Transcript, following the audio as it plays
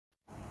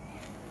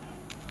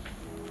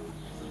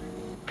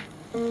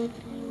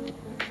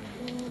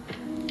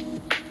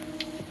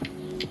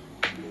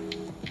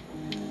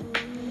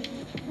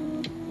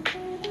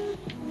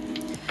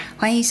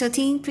欢迎收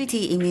听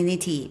Pretty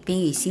Immunity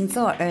冰雨星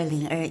座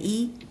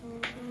2021。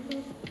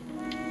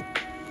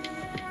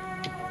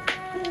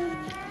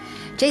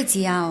这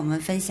集我们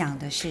分享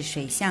的是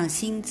水象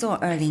星座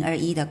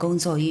2021的工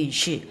作运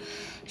势。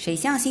水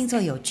象星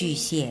座有巨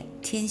蟹、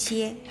天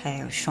蝎，还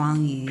有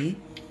双鱼。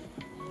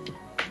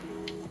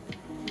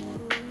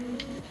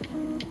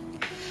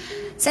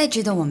在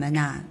职的我们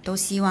都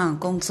希望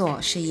工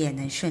作事业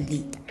能顺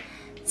利。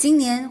今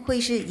年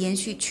会是延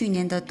续去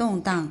年的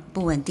动荡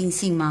不稳定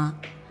性吗？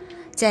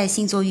在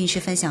星座运势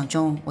分享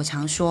中，我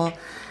常说，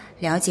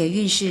了解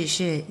运势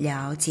是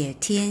了解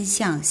天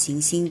象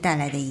行星带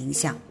来的影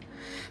响。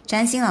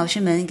占星老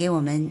师们给我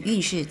们运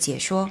势解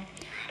说，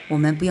我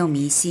们不用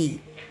迷信，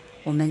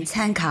我们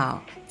参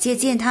考借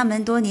鉴他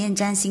们多年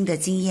占星的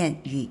经验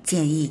与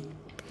建议。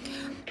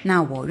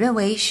那我认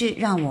为是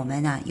让我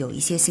们有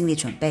一些心理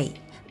准备，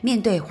面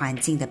对环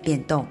境的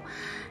变动，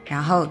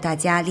然后大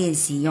家练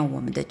习用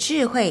我们的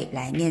智慧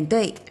来面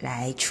对，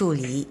来处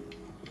理。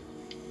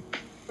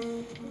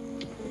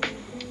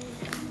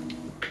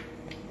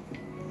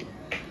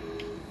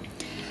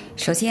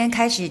首先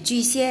开始巨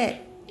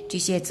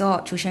蟹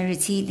座出生日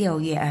期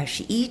6月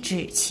21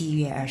至7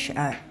月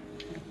22。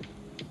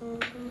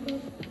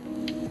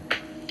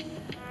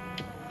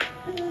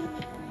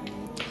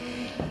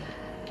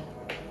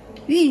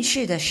运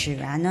势的使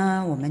然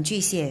呢，我们巨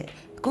蟹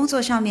工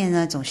作上面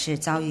呢总是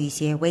遭遇一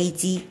些危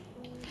机，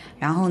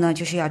然后呢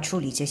就是要处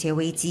理这些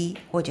危机，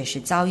或者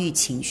是遭遇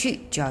情绪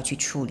就要去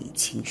处理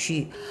情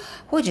绪，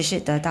或者是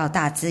得到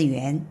大的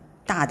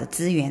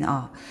资源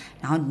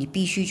然后你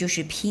必须就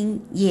是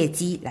拼业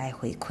绩来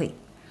回馈，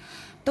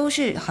都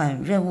是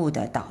很任务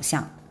的导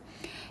向。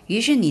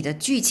于是你的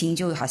剧情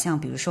就好像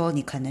比如说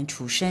你可能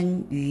处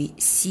身于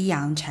夕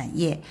阳产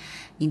业，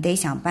你得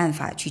想办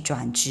法去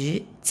转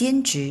职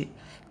兼职，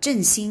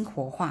振兴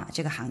活化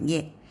这个行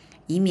业，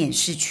以免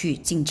失去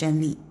竞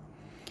争力。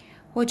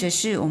或者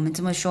是我们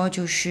这么说，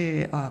就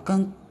是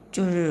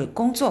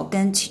工作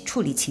跟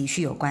处理情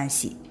绪有关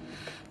系，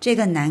这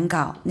个难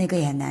搞，那个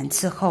也难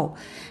伺候，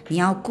你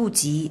要顾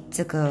及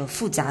这个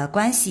复杂的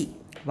关系，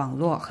网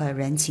络和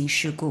人情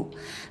世故，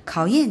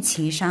考验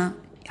情商，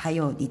还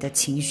有你的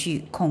情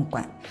绪控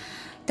管。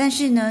但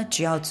是呢，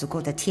只要足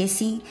够的贴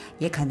心，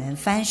也可能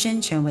翻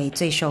身成为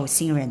最受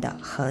信任的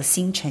核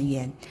心成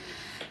员。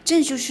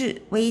正就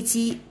是危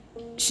机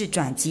是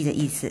转机的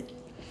意思，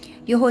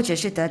又或者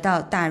是得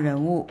到大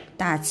人物、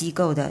大机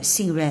构的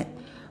信任，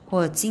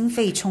或经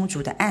费充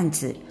足的案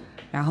子，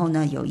然后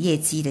呢有业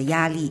绩的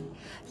压力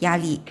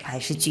还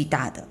是巨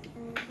大的。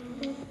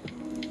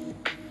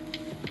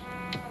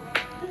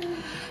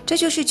这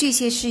就是巨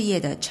蟹事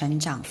业的成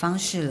长方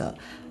式了。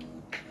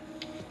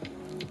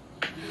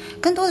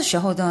更多的时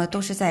候呢，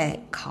都是在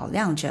考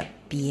量着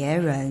别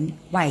人、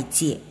外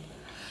界，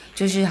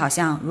就是好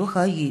像如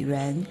何与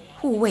人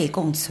互惠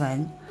共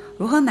存，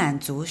如何满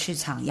足市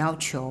场要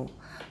求，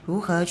如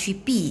何去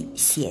避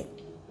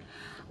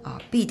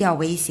掉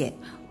危险，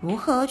如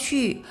何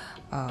去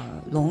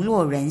笼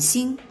络人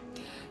心。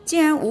既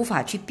然无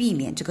法去避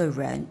免这个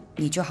人，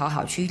你就好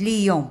好去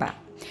利用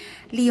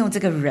这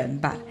个人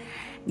吧。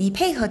你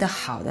配合的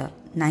好的，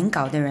难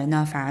搞的人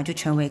呢，反而就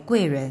成为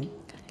贵人，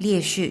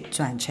劣势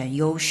转成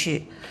优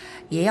势。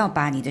也要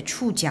把你的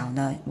触角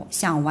呢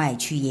向外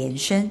去延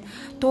伸，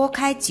多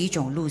开几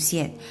种路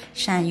线，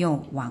善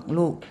用网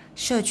络、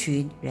社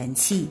群人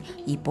气，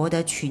以博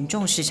得群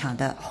众市场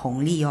的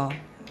红利哦。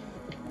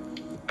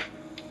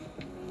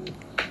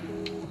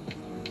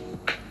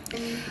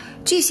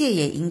巨蟹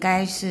也应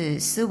该是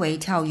思维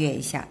跳跃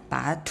一下，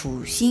把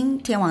土星、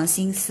天王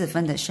星4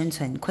分的生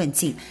存困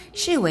境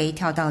视为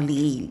跳到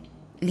另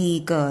一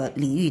个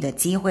领域的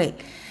机会。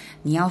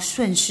你要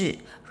顺势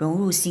融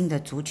入新的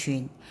族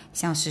群，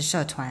像是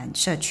社团、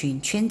社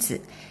群圈子，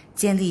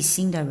建立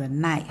新的人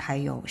脉，还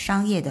有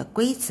商业的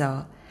规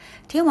则。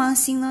天王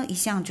星呢，一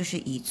向就是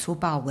以粗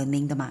暴闻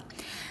名的嘛，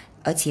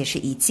而且是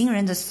以惊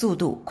人的速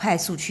度快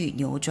速去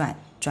扭转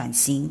转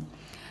型。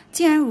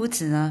既然如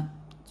此呢，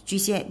巨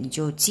蟹你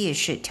就借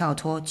势跳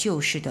脱旧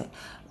式的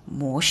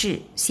模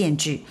式限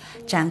制，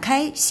展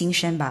开新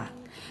生吧。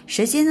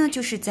时间呢，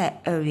就是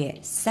在2月、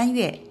3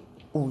月、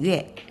5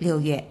月、6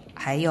月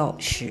还有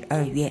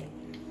12月。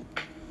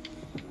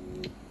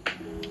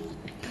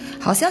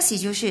好消息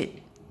就是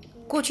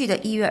过去的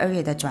1月、2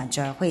月的转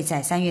折会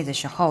在3月的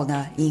时候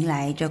呢，迎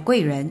来着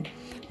贵人、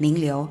名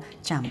流、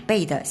长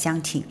辈的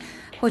相挺，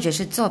或者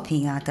是作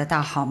品得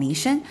到好名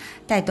声，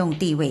带动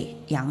地位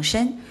扬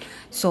升。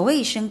所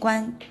谓升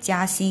官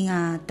加薪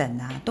等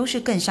都是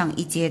更上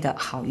一阶的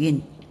好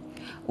运。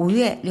5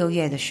月、6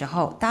月的时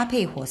候搭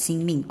配火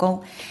星命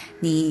宫，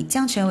你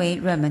将成为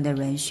热门的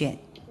人选，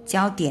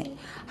焦点，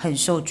很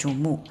受瞩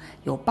目，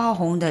有爆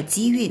红的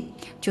机运，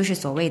就是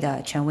所谓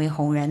的成为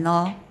红人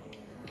咯。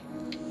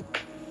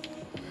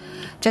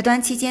这段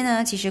期间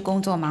呢，其实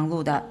工作忙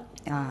碌的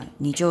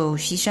你就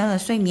牺牲了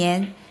睡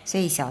眠，所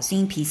以小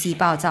心脾气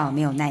暴躁，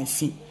没有耐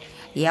性，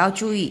也要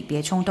注意别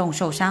冲动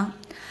受伤。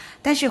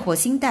但是火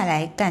星带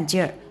来干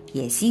劲儿、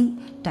野心，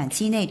短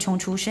期内冲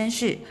出声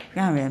势，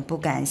让人不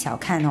敢小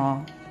看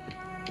哦。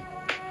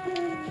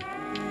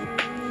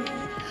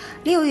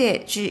6月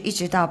至一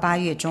直到8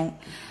月中，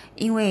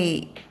因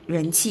为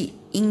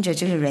因着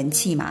这个人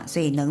气嘛，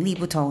所以能力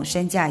不同，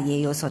身价也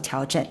有所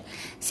调整，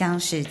像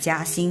是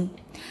加薪，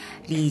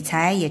理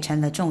财也成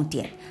了重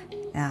点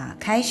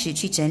开始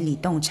去整理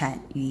动产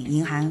与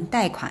银行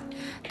贷款，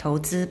投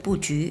资布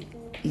局，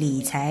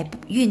理财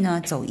运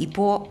呢走一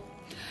波。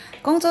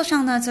工作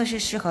上呢，则是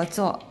适合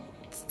做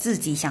自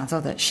己想做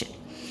的事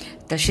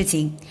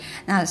情，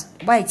那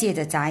外界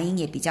的杂音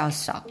也比较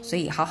少，所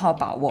以好好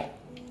把握。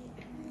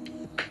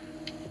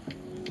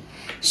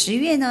10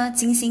月呢，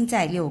金星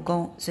在6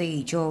宫，所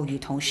以就与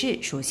同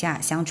事属下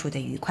相处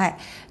的愉快，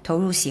投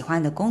入喜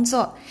欢的工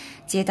作，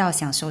接到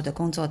享受的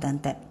工作等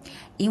等。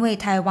因为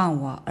太忘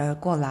我而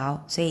过劳，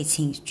所以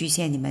请巨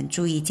蟹你们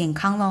注意健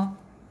康咯。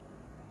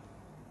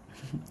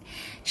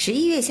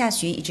11月下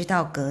旬一直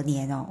到隔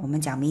年我们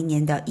讲明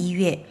年的1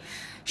月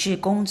是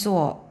工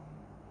作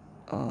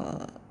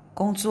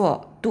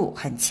度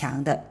很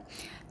强的，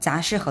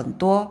杂事很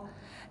多。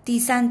第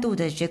3度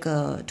的这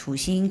个土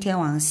星天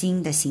王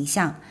星的形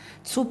象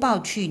粗暴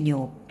的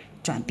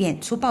转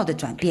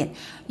变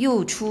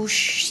又出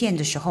现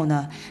的时候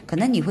呢，可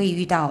能你会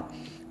遇到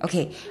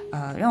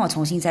让我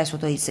重新再说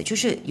多一次，就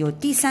是有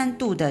第3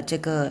度的这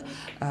个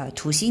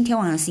土星天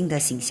王星的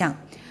形象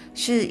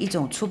是一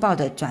种粗暴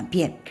的转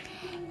变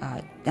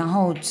然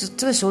后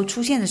这个时候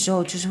出现的时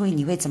候，就是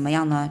你会怎么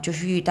样呢？就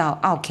是遇到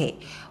OK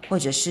或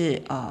者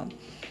是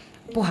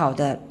不好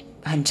的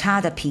很差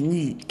的评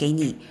语给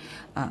你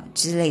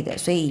之类的，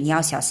所以你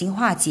要小心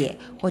化解，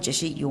或者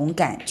是勇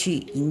敢去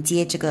迎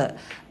接这个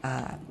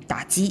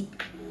打击，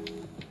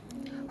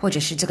或者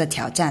是这个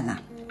挑战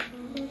啦。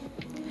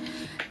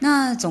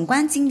那总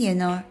观今年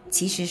呢，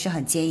其实是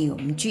很建议我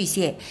们巨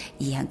蟹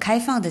以很开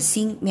放的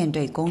心面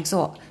对工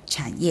作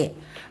产业，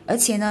而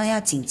且呢要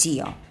谨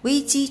记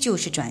危机就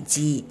是转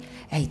机。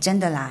真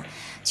的啦，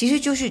其实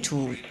就是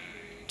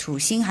土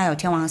星还有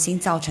天王星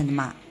造成的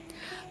嘛。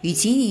与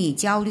其你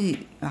焦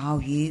虑，然后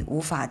于无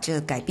法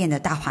改变的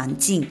大环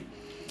境，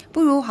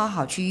不如好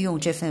好去用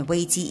这份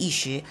危机意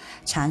识，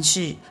尝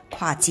试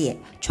跨界，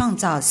创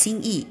造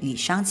新意与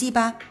商机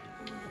吧。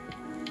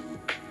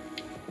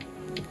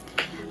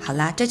好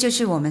啦，这就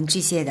是我们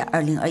巨蟹的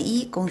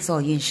2021工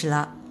作运势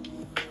了。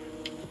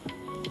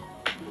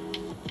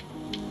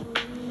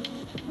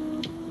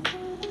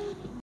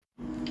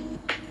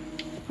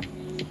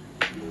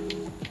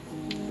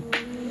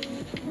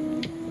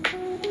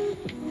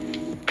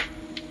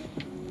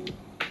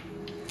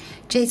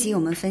这一集我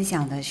们分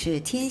享的是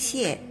天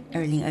蝎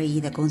2021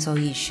的工作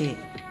运势。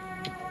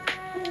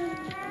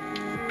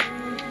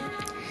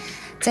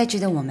在职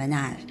的我们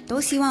都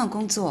希望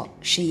工作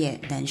事业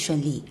能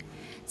顺利。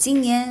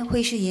今年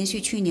会是延续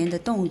去年的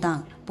动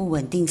荡不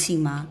稳定性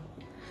吗？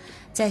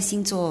在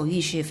星座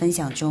运势分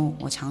享中，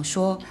我常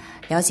说，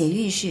了解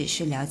运势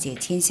是了解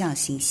天象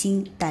行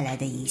星带来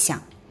的影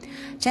响。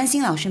占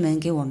星老师们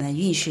给我们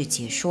运势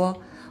解说，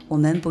我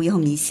们不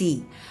用迷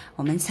信，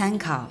我们参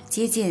考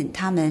借鉴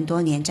他们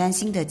多年占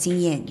星的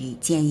经验与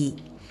建议。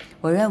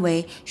我认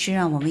为是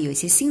让我们有一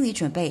些心理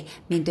准备，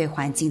面对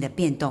环境的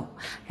变动，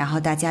然后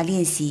大家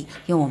练习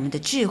用我们的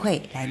智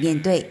慧来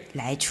面对，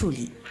来处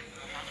理。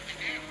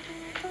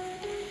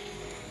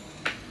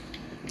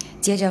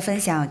接着分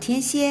享天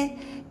蝎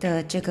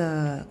的这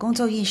个工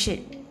作运势。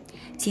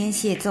天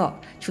蝎座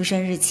出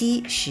生日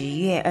期10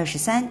月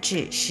23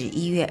至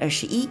11月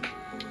21。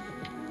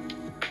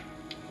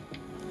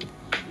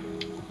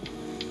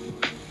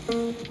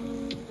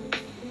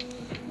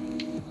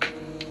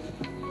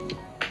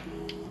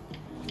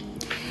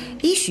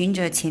依循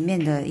着前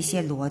面的一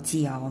些逻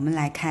辑我们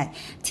来看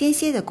天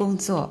蝎的工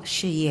作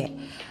事业，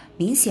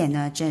明显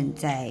呢正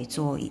在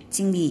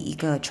经历一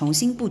个重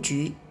新布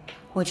局，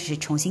或者是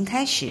重新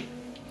开始。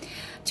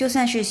就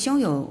算是胸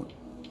有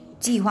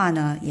计划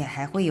呢，也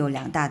还会有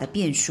2大的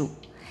变数。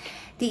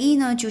第一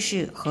呢，就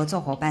是合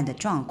作伙伴的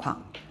状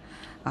况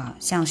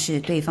像是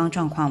对方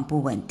状况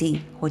不稳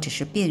定，或者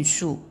是变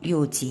数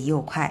又急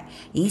又快，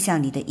影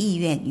响你的意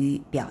愿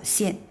与表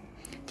现。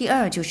第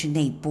二就是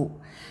内部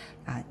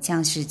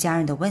像是家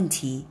人的问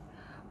题，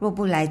若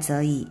不来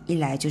则已，一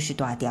来就是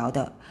大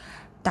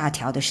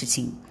条的事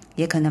情，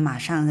也可能马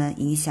上呢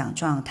影响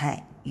状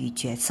态与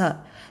决策，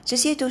这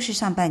些都是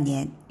上半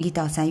年1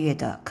到3月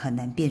的可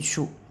能变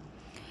数。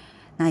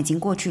那已经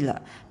过去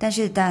了，但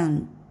是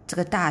当这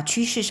个大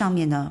趋势上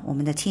面呢，我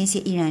们的天蝎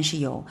依然是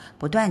有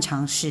不断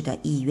尝试的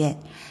意愿，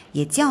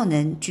也较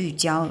能聚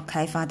焦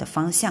开发的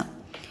方向，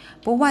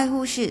不外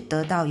乎是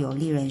得到有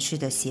利人士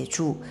的协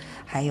助，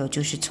还有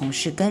就是从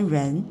事跟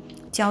人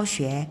教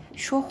学、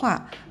说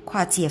话、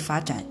跨界发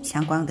展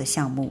相关的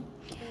项目，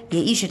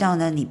也意识到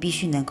呢，你必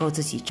须能够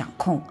自己掌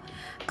控，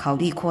考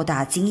虑扩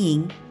大经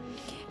营。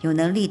有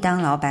能力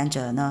当老板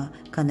者呢，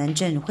可能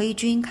正挥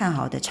军看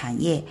好的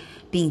产业，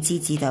并积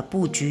极的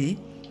布局，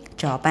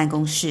找办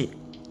公室、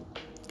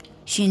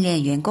训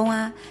练员工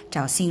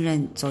找信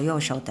任左右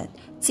手等，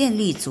建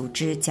立组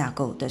织架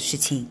构的事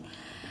情。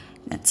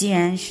既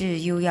然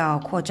是又要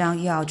扩张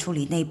又要处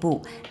理内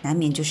部，难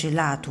免就是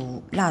蜡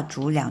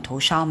烛两头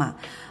烧嘛。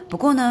不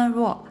过呢，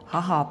若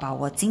好好把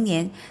握今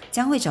年，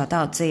将会找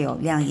到最有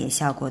亮眼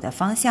效果的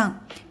方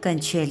向，更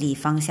确立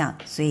方向，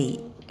所以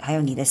还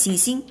有你的信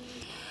心。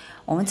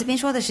我们这边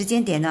说的时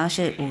间点呢，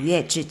是5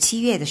月至7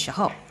月的时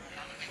候。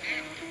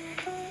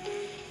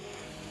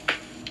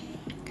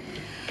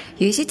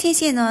有一些天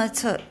蝎呢，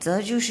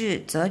则就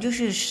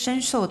是深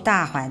受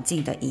大环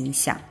境的影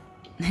响。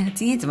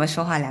今天怎么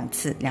说话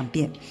两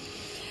遍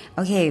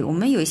OK， 我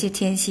们有一些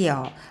天蝎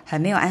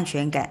很没有安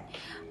全感，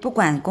不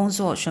管工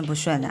作顺不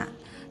顺啊，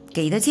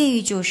给的建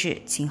议就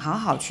是请好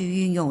好去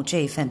运用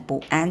这份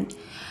不安。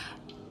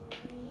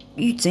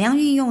怎样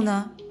运用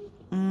呢？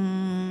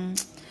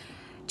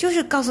就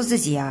是告诉自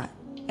己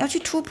要去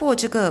突破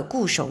这个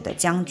固守的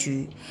僵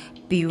局，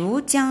比如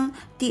将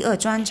第2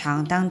专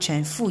长当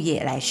成副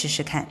业来试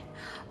试看，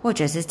或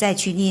者是再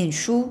去念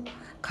书，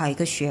考一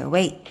个学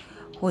位，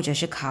或者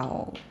是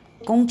考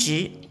公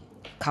职，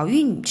考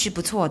运是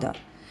不错的。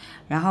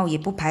然后也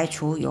不排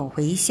除有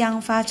回乡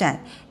发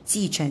展、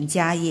继承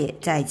家业、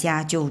在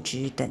家就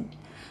职等，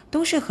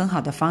都是很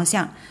好的方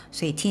向。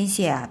所以天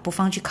蝎不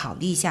妨去考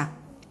虑一下。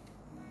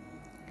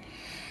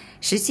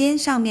时间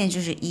上面就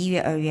是1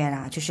月、2月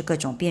啦，就是各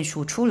种变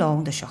数出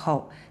笼的时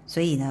候。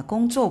所以呢，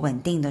工作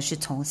稳定的是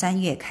从3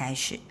月开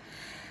始。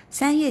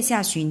3月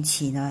下旬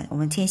起呢，我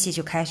们天蝎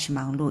就开始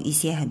忙碌一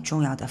些很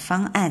重要的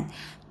方案，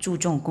注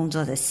重工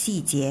作的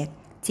细节，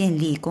建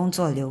立工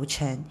作流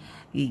程，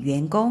与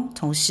员工、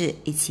同事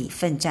一起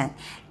奋战，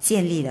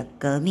建立了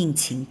革命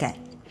情感。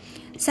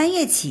3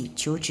月起，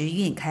求职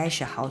运开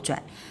始好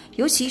转，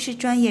尤其是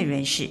专业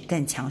人士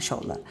更抢手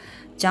了，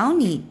找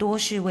你多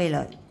是为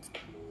了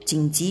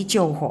紧急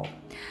救火，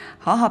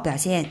好好表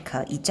现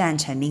可一战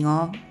成名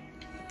哦。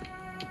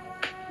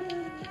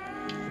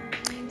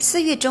4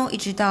月中一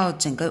直到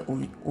整个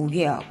五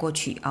月过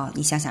去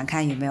你想想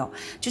看有没有，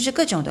就是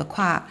各种的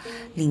跨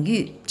领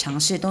域尝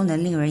试都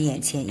能令人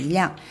眼前一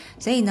亮。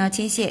所以呢，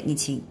天蝎你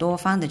请多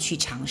方的去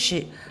尝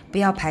试，不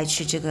要排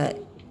斥这个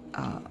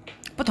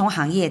不同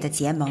行业的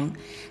结盟，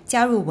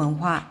加入文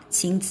化、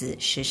亲子、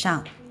时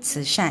尚、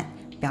慈善、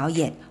表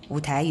演、舞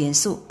台元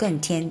素，更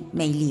添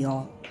魅力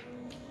哦。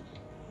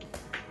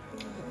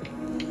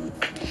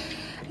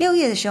6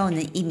月的时候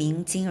能一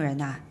鸣惊人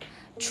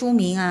出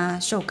名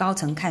受高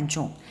层看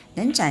重，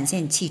能展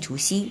现企图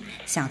心，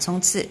想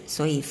冲刺，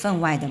所以分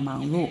外的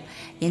忙碌，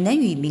也能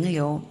与名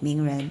流、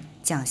名人、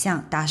奖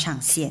项搭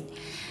上线，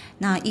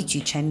那一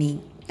举成名。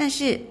但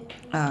是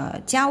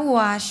家务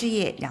事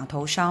业两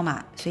头烧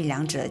嘛，所以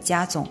两者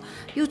加总，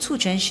又促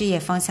成事业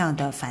方向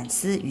的反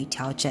思与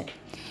调整。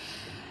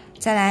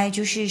再来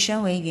就是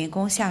身为员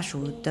工下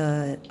属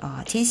的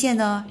天蝎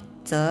呢，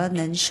则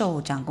能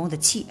受长官的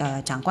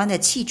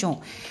器重，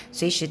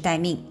随时待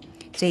命。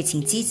所以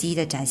请积极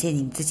的展现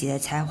你们自己的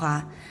才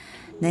华，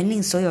能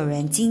令所有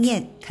人惊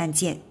艳看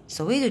见。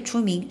所谓的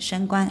出名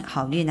升官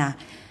好运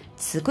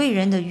此贵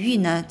人的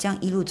运呢，将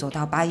一路走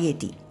到8月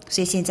底，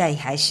所以现在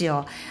还是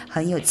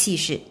很有气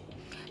势。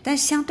但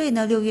相对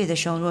呢，6月的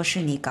时候，若是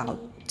你搞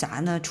砸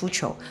呢出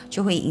糗，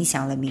就会影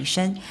响了名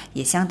声，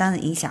也相当的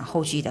影响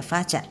后续的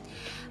发展。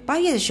8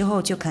月的时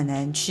候就可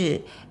能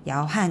是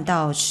摇撼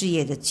到事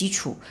业的基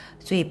础，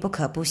所以不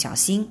可不小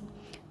心。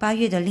8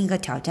月的另一个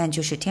挑战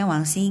就是天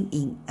王星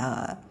阴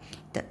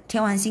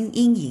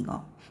影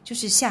就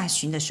是下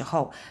旬的时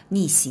候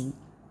逆行。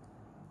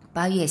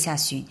8月下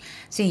旬，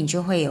所以你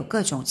就会有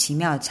各种奇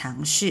妙的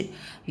尝试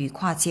与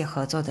跨界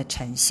合作的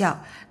成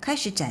效开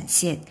始展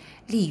现，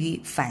利于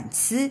反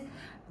思，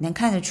能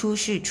看得出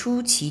是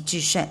出奇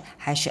制胜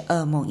还是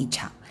噩梦一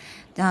场，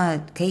那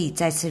可以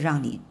再次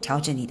让你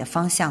调整你的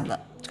方向了。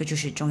这个就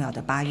是重要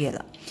的8月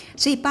了。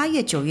所以8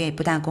月9月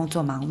不但工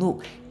作忙碌，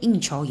应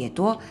酬也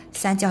多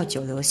，3教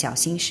9流，小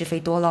心是非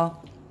多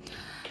咯。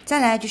再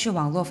来就是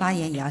网络发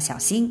言也要小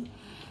心，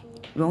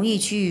容易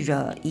去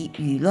惹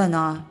舆论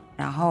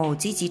然后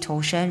积极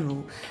投身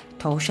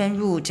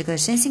入这个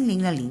身心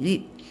灵的领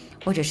域，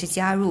或者是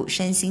加入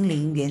身心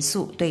灵元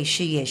素，对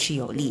事业是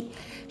有利。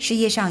事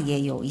业上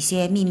也有一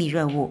些秘密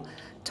任务，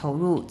投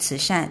入慈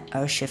善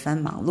而十分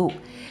忙碌，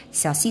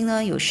小心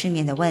呢有失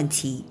眠的问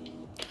题。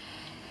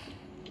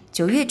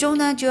9月中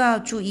呢就要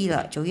注意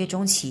了，9月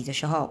中期的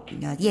时候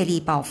业力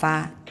爆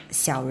发，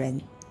小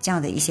人这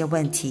样的一些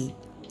问题。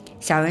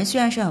小人虽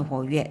然是很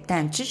活跃，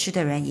但支持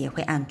的人也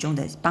会暗中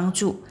的帮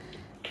助。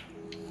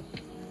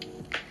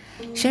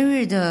生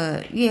日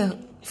的月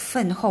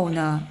份后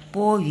呢，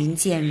拨云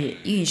见日，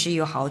运势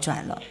又好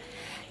转了。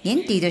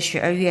年底的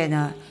12月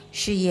呢，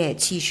事业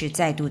气势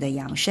再度的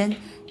扬升，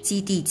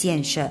基地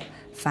建设、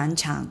房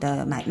产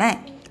的买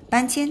卖、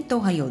搬迁都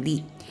很有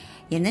利，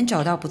也能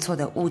找到不错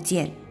的物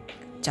件，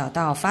找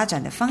到发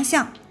展的方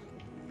向。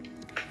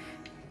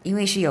因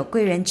为是有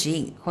贵人指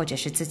引，或者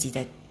是自己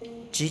的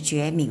直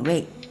觉敏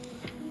锐。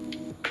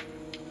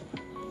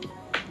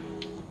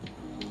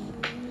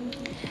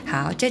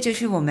好，这就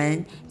是我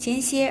们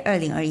天蝎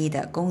2021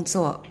的工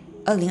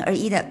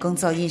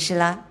作运势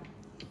啦。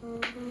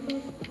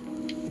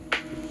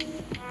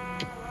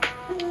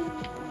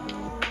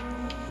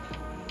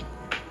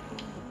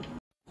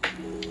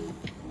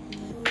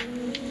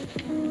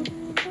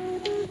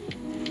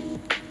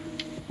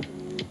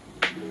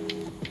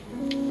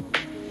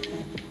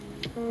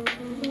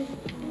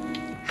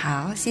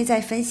现在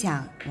分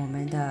享我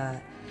们的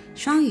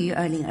双鱼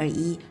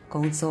2021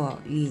工作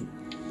运。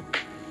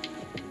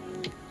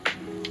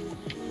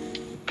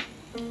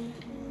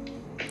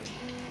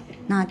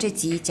那这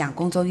集讲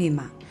工作运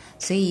嘛，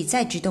所以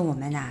在职的我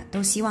们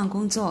都希望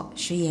工作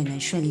事业能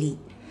顺利。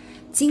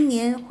今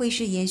年会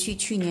是延续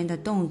去年的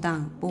动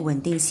荡不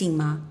稳定性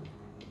吗？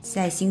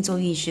在星座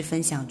运势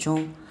分享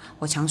中，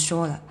我常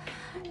说了，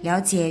了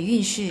解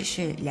运势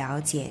是了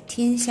解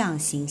天象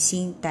行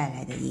星带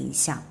来的影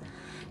响。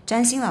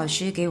占星老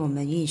师给我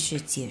们运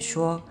势解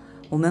说，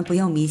我们不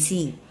用迷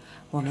信，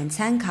我们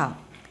参考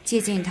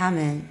借鉴他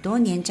们多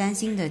年占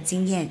星的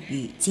经验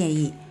与建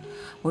议。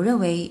我认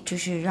为就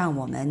是让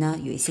我们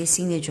有一些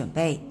心理准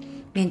备，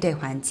面对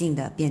环境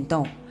的变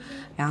动，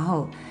然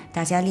后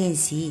大家练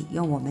习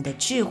用我们的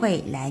智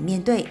慧来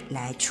面对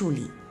来处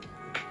理。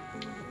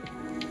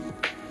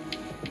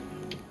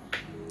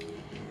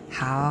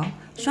好，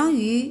双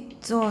鱼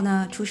座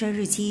出生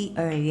日期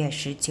2月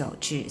19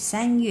至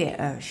3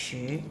月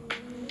20。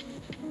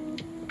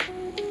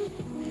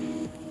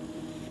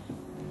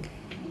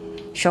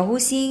守护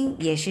星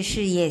也是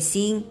事业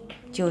星，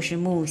就是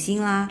木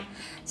星啦，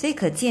所以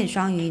可见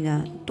双鱼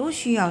多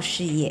需要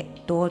事业，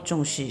多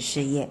重视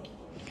事业。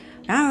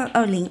然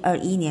而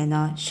2021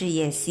年事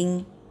业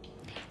星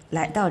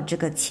来到这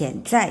个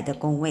潜在的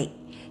宫位，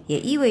也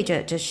意味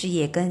着这事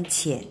业跟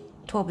钱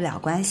脱不了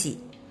关系。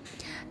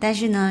但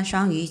是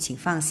双鱼请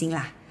放心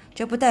啦，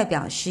这不代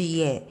表事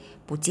业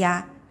不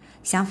佳，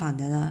相反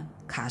的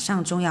卡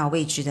上重要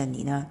位置的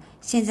你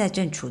现在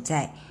正处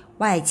在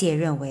外界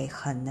认为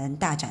很能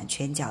大展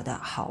拳脚的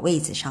好位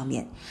子上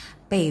面，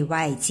被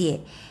外界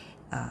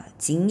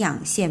敬仰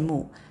羡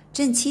慕，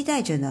正期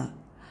待着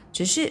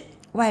只是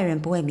外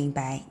人不会明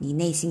白你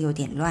内心有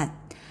点乱，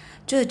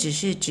这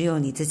只有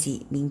你自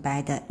己明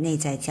白的内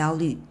在焦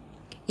虑。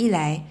一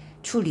来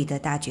处理的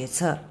大决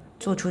策，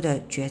做出的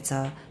抉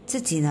择，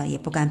自己也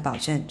不敢保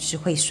证是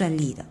会顺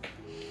利的。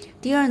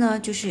第二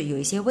就是有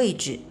一些位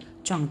置、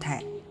状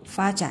态、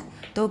发展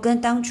都跟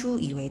当初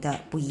以为的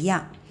不一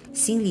样，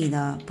心里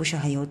不是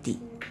很有底。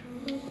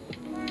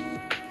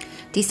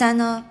第三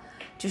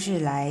就是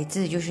来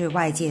自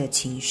外界的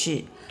情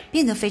绪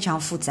变得非常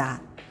复杂，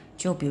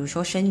就比如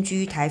说深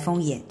居台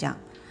风眼这样。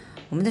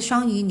我们的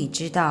双鱼你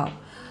知道，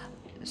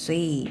所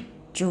以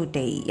就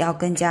得要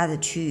更加的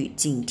去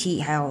警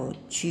惕，还有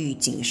去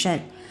谨慎。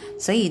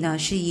所以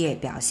事业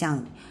表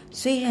象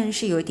虽然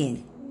是有点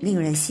令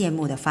人羡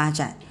慕的发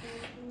展，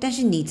但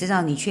是你知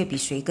道你却比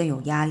谁更有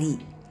压力，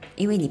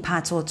因为你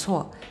怕做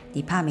错，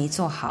你怕没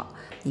做好，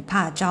你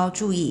怕招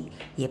注意，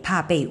也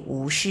怕被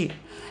无视，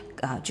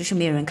就是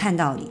没有人看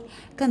到你，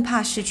更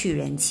怕失去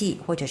人气，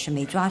或者是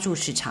没抓住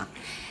市场，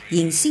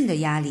隐性的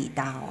压力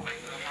大哦。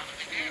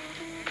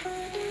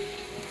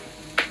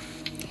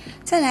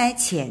再来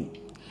钱，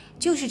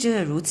就是这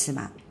个如此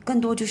嘛，更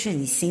多就是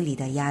你心里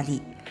的压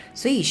力。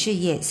所以事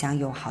业想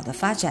有好的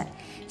发展，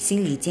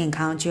心理健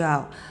康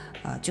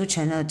就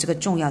成了这个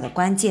重要的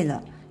关键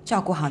了。照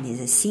顾好你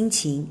的心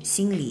情、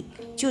心理，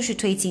就是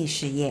推进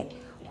事业，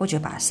或者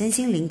把身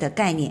心灵的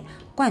概念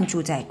灌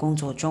注在工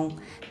作中，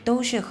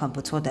都是很不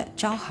错的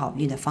招好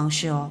运的方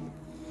式哦。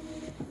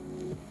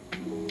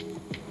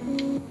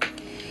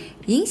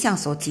影响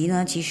所及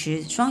其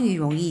实双鱼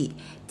容易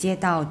接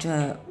到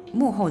这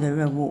幕后的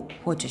任务，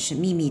或者是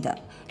秘密的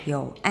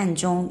有暗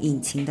中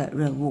隐情的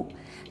任务，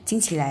听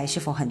起来是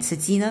否很刺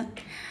激呢？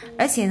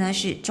而且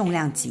是重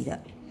量级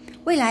的，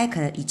未来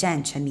可能一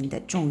战成名的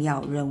重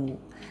要任务，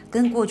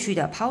跟过去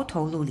的抛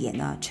头露脸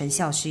成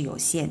效是有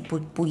限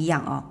不一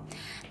样哦。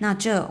那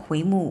这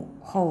回幕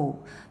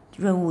后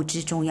任务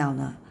之重要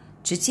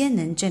直接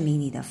能证明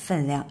你的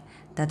分量，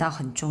得到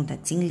很重的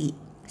经理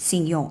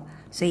信用，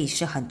所以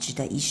是很值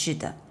得一试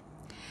的。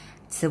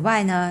此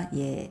外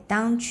也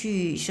当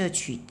去摄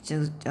取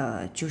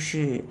就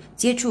是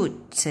接触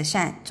慈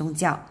善、宗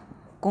教、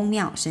宫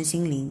庙、身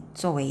心灵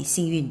作为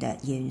幸运的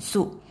元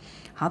素，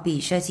好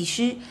比设计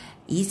师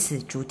以此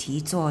主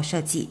题做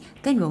设计，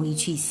更容易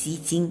去吸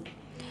睛，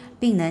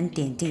并能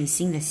点定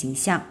新的形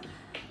象。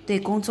对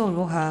工作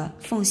如何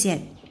奉献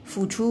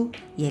付出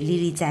也历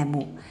历在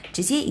目，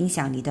直接影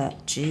响你的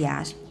职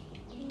涯。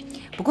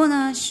不过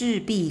事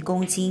必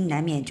躬亲，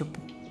难免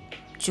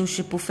就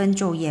是不分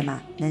昼夜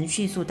嘛，能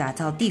迅速打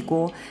造帝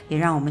国，也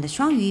让我们的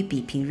双鱼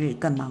比平日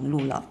更忙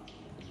碌了。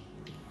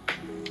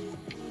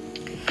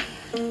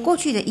过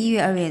去的1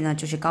月2月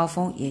就是高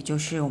峰，也就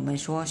是我们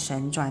说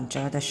神转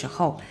折的时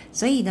候，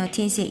所以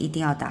天线一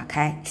定要打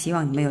开，希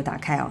望你们有打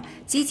开哦，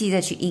积极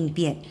的去应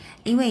变，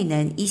因为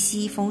能一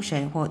夕封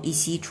神或一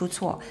夕出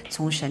错，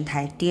从神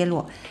台跌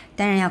落，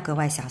当然要格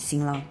外小心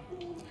了。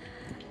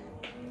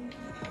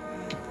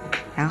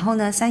然后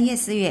3月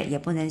4月也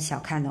不能小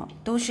看哦，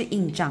都是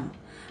硬仗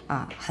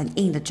很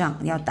硬的仗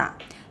要打，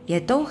也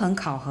都很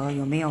考核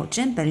有没有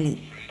真本领，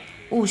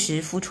务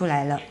实付出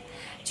来了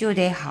就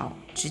得好，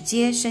直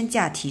接身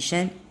价提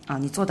升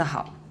你做得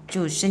好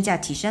就身价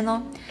提升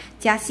哦。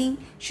加薪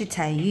是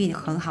财运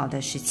很好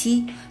的时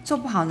期，做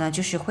不好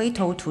就是灰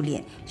头土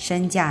脸，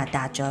身价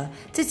打折，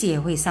自己也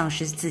会丧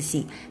失自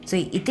信，所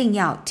以一定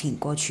要挺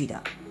过去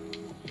的。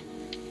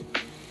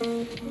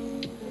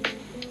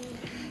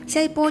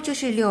下一波就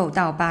是6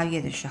到8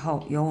月的时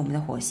候，有我们的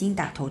火星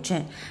打头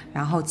阵，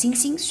然后金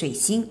星、水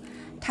星、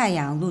太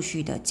阳陆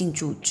续的进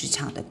驻职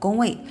场的宫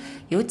位，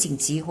有紧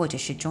急或者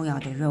是重要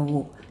的任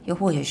务，又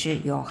或者是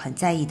有很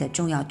在意的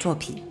重要作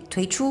品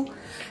推出，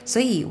所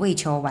以为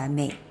求完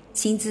美，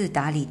亲自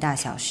打理大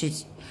小事，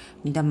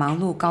你的忙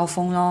碌高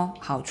峰咯。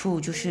好处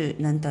就是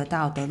能得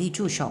到得力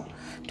助手，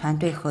团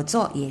队合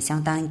作也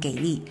相当给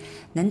力，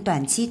能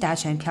短期达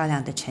成漂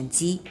亮的成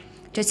绩。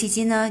这期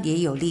间呢，也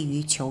有利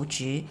于求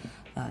职，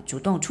主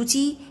动出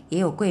击，也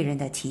有贵人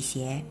的提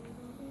携。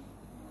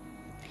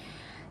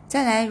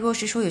再来，若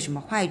是说有什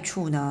么坏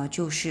处呢，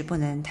就是不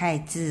能太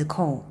自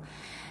控，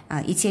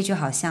一切就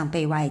好像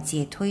被外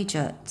界推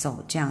着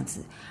走这样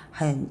子，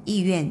很意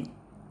愿，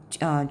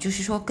就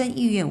是说跟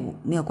意愿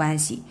没有关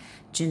系，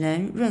只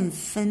能认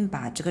分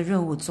把这个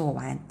任务做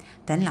完，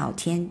等老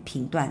天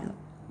评断了。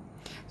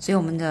所以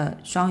我们的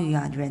双鱼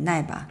忍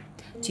耐吧，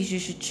其实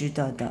是值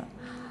得的，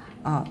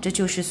这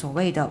就是所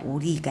谓的无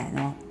力感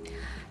哦。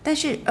但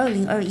是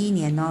2021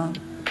年呢，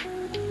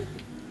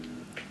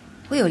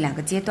会有2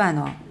个阶段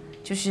哦，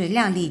就是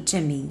亮丽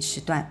证明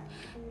时段，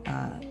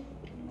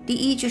第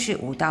一就是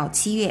5到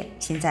7月，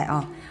现在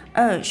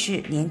2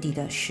是年底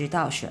的10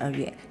到12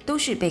月，都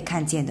是被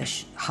看见的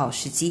好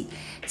时机。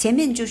前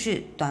面就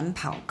是短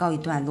跑告一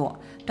段落，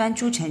端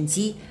出成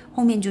绩，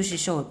后面就是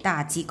受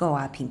大机构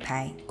品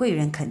牌贵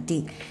人肯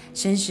定，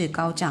声势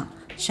高涨，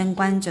升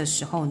官的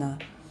时候呢，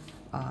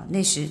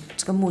那时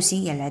这个木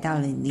星也来到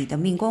了你的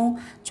命宫，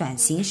转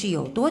型是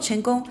有多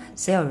成功，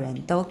所有人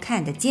都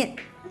看得见。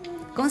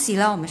恭喜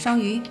了我们双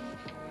鱼。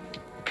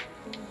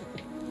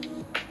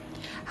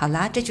好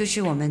啦，这就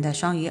是我们的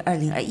双鱼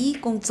2021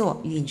工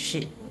作运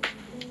势。